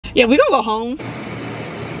Yeah, we gonna go home.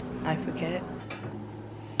 I forget.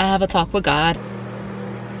 I have a talk with God.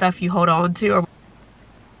 Stuff you hold on to or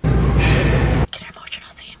get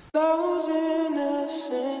emotional, see? Those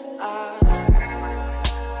innocent eyes.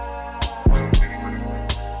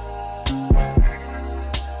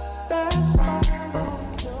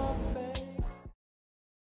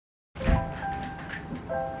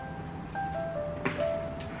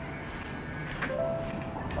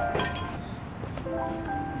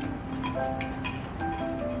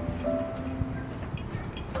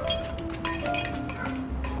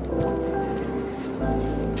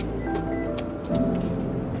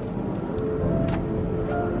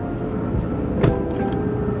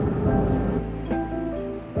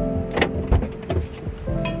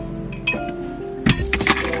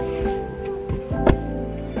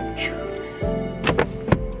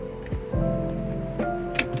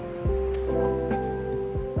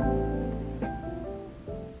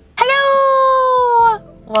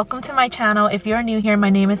 Welcome to my channel. If you're new here, my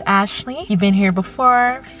name is Ashley. You've been here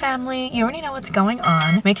before, family. You already know what's going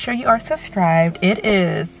on. Make sure you are subscribed. It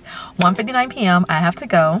is 1:59 p.m. I have to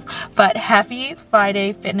go, but happy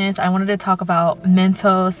Friday fitness. I wanted to talk about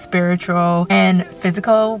mental, spiritual, and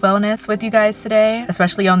physical wellness with you guys today,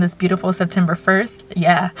 especially on this beautiful September 1st.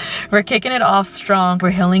 Yeah, we're kicking it off strong.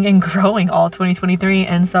 We're healing and growing all 2023,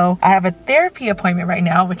 and so I have a therapy appointment right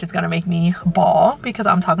now, which is gonna make me bawl because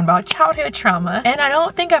I'm talking about childhood trauma, and I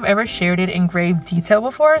don't think I've ever shared it in grave detail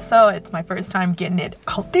before, so it's my first time getting it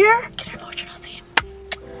out there. Get emotional, see?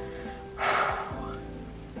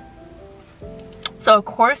 So of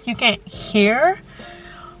course you can't hear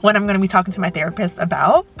what I'm gonna be talking to my therapist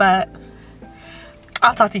about, but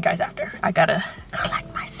I'll talk to you guys after. I gotta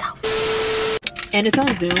collect myself. And it's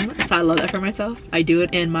on Zoom, so I love that for myself. I do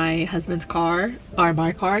it in my husband's car, or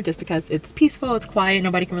my car, just because it's peaceful, it's quiet,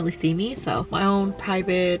 nobody can really see me. So my own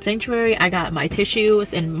private sanctuary. I got my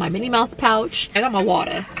tissues in my Minnie Mouse pouch. I got my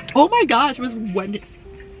water. Oh my gosh, it was wet.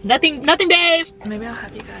 Nothing, babe. Maybe I'll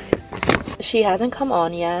have you guys. She hasn't come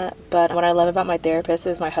on yet, but what I love about my therapist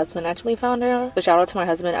is my husband actually found her. So shout out to my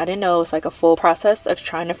husband. I didn't know it was like a full process of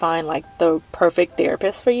trying to find like the perfect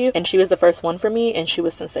therapist for you. And she was the first one for me, and she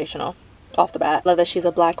was sensational. Off the bat. Love that she's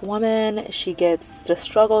a black woman. She gets the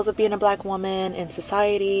struggles of being a black woman in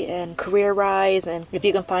society and career rise, and if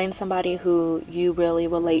you can find somebody who you really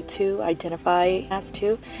relate to, identify as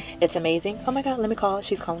to, it's amazing. Oh my god, let me call her.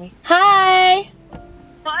 She's calling me. Hi.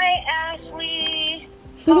 Hi Ashley.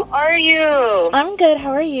 How are you? I'm good.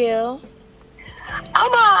 How are you?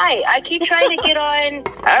 I'm alright. I keep trying to get on.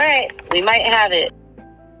 Alright, we might have it.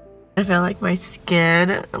 I feel like my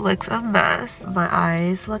skin looks a mess. My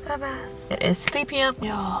eyes look a mess. It is 3 p.m.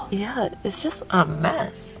 Y'all, yeah, it's just a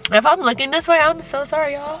mess. If I'm looking this way, I'm so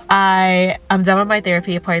sorry, y'all. I'm done with my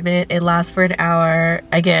therapy appointment. It lasts for an hour.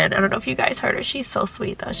 Again, I don't know if you guys heard her. She's so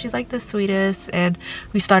sweet though. She's like the sweetest. And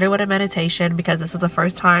we started with a meditation because this is the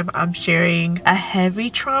first time I'm sharing a heavy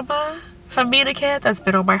trauma from being a kid that's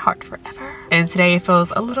been on my heart forever. And today it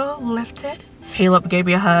feels a little lifted. Caleb gave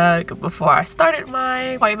me a hug before I started my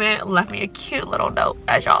appointment, left me a cute little note,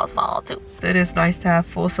 as y'all saw too. It is nice to have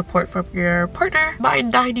full support from your partner. My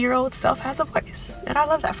 9-year-old self has a voice, and I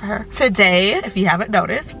love that for her. Today, if you haven't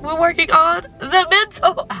noticed, we're working on the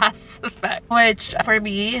mental aspect, which for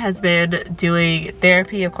me has been doing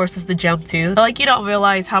therapy. Of course, is the jump too. Like, you don't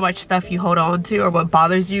realize how much stuff you hold on to or what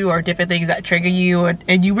bothers you or different things that trigger you,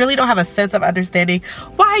 and you really don't have a sense of understanding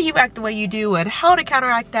why you act the way you do and how to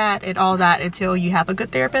counteract that and all that until you have a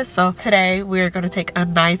good therapist. So today we're going to take a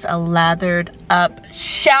nice lathered up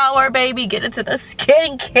shower, baby, get into the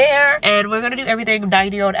skincare, and we're going to do everything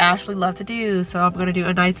 9-year-old Ashley loved to do. So I'm going to do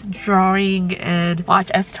a nice drawing and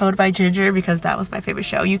watch As Told by Ginger because that was my favorite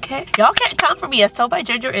show. Y'all can't come for me. As Told by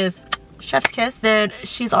Ginger is chef's kiss. Then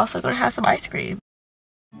she's also going to have some ice cream.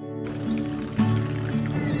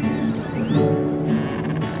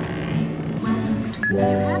 You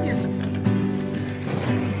have your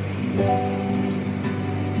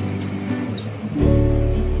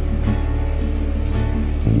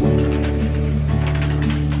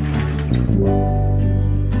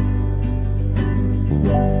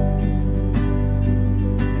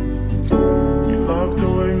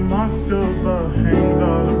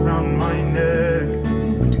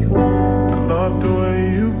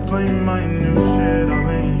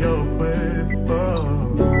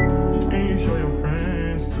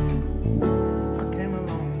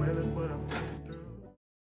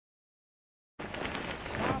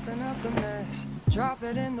Drop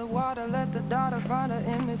it in the water, let the daughter find her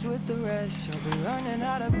image with the rest. She'll be running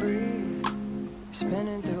out of breeze,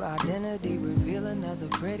 spinning through identity, reveal another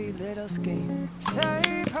pretty little scheme.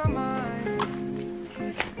 Save her mind.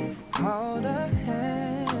 hold a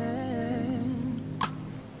hand,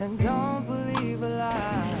 and don't believe a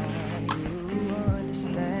lie. You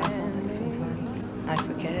understand me. I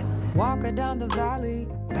forget. Walk her down the valley,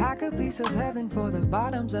 pack a piece of heaven for the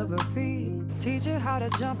bottoms of her feet. Teach her how to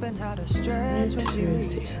jump and how to stretch when she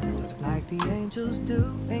reach, like the angels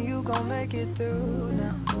do, and you gon' make it through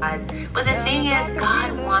now. But the thing is,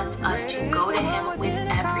 God wants us to go to Him with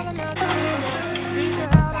everything. Teach her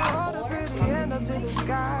how to hold a pretty hand up to the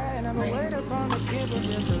sky, and I'ma wait upon the giver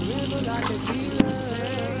and deliver like a dealer.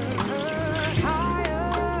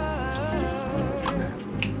 Higher,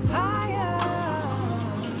 higher,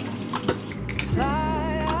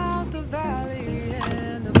 fly out the valley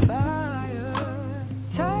and the fire.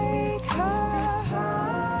 Take her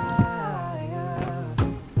higher,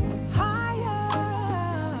 higher,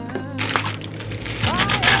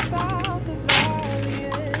 fly out the valley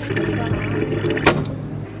and the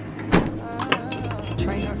fire.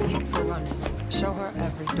 Train her feet for running, show her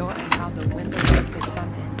every door and how the windows let the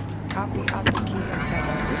sun in. Copy out the key and tell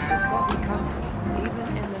her this is what we come in. Even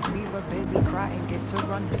in the fever, baby, cry and get to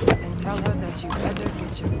running, and tell her that you better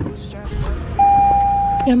get your bootstraps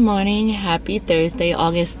up. Good morning, happy Thursday,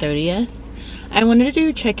 August 30th. I wanted to do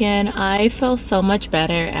a check-in. I felt so much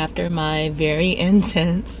better after my very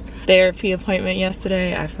intense therapy appointment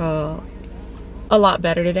yesterday. I felt a lot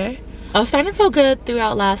better today. I was starting to feel good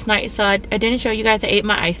throughout last night, so I didn't show you guys I ate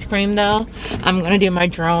my ice cream though. I'm gonna do my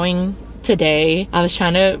drawing today. I was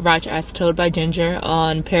trying to watch As Told by Ginger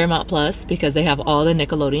on Paramount Plus because they have all the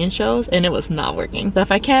Nickelodeon shows and it was not working. So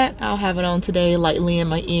if I can't, I'll have it on today lightly in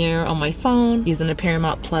my ear on my phone using the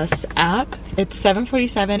Paramount Plus app. It's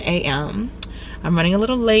 7:47 a.m. I'm running a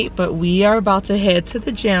little late, but we are about to head to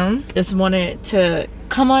the gym. Just wanted to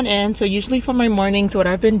come on in. So usually for my mornings, what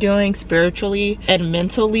I've been doing spiritually and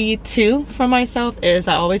mentally too for myself is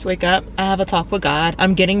I always wake up, I have a talk with God.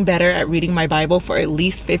 I'm getting better at reading my Bible for at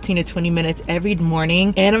least 15 to 20 minutes every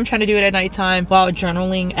morning, and I'm trying to do it at nighttime while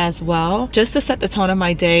journaling as well, just to set the tone of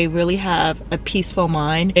my day, really have a peaceful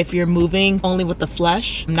mind. If you're moving only with the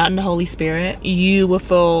flesh, not in the Holy Spirit, you will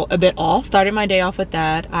feel a bit off. Started my day off with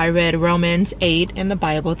that. I read Romans 8 in the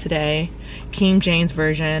Bible today, King James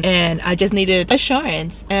Version, and I just needed assurance.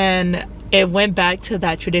 And it went back to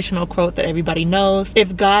that traditional quote that everybody knows: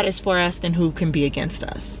 if God is for us, then who can be against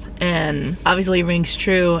us? And obviously it rings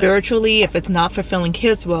true. Spiritually, if it's not fulfilling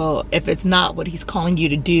His will, if it's not what He's calling you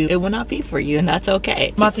to do, it will not be for you, and that's okay.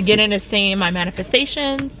 I'm about to get into saying my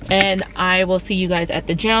manifestations, and I will see you guys at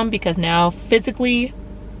the gym because now physically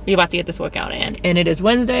we're about to get this workout in. And it is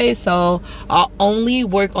Wednesday, so I'll only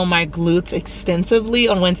work on my glutes extensively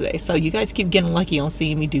on Wednesday. So you guys keep getting lucky on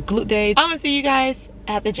seeing me do glute days. I'm gonna see you guys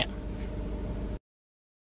at the gym.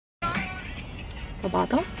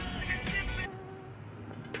 Babato.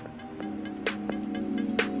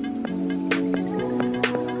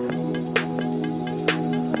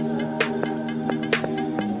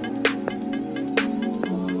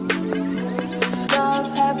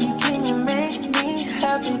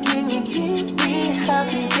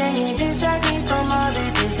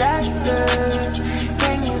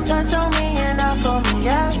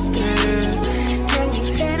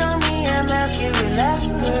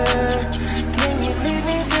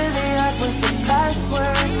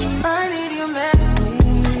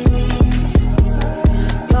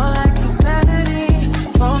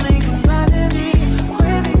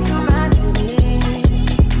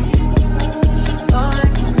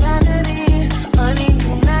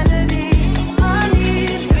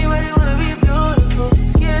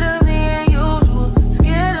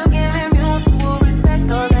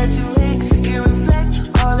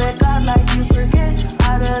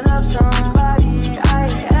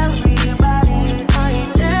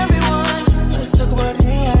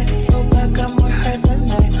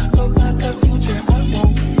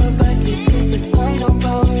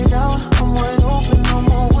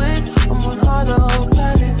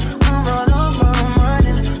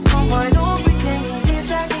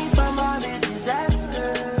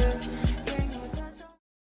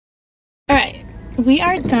 We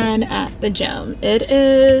are done at the gym. It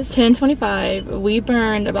is 10:25. We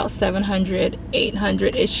burned about 700,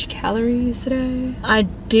 800-ish calories today. I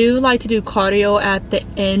do like to do cardio at the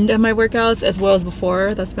end of my workouts as well as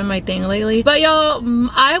before. That's been my thing lately. But y'all,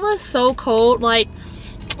 I was so cold. Like,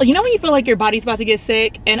 you know when you feel like your body's about to get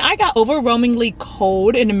sick? And I got overwhelmingly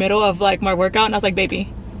cold in the middle of like my workout, and I was like, baby,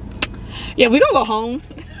 yeah, we gonna go home.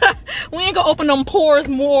 We ain't gonna open them pores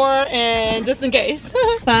more, and just in case.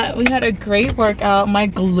 But we had a great workout. My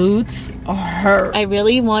glutes hurt. I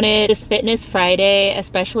really wanted this Fitness Friday,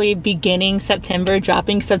 especially beginning September,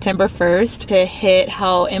 dropping September 1st, to hit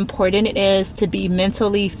how important it is to be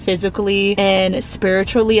mentally, physically, and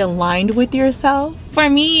spiritually aligned with yourself. For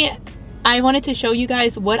me, I wanted to show you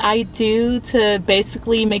guys what I do to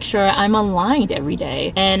basically make sure I'm aligned every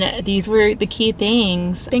day. And these were the key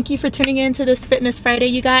things. Thank you for tuning in to this Fitness Friday,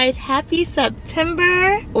 you guys. Happy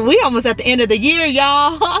September. We're almost at the end of the year,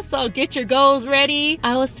 y'all. So get your goals ready.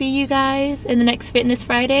 I will see you guys in the next Fitness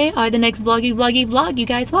Friday or the next vloggy vlog you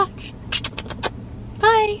guys watch.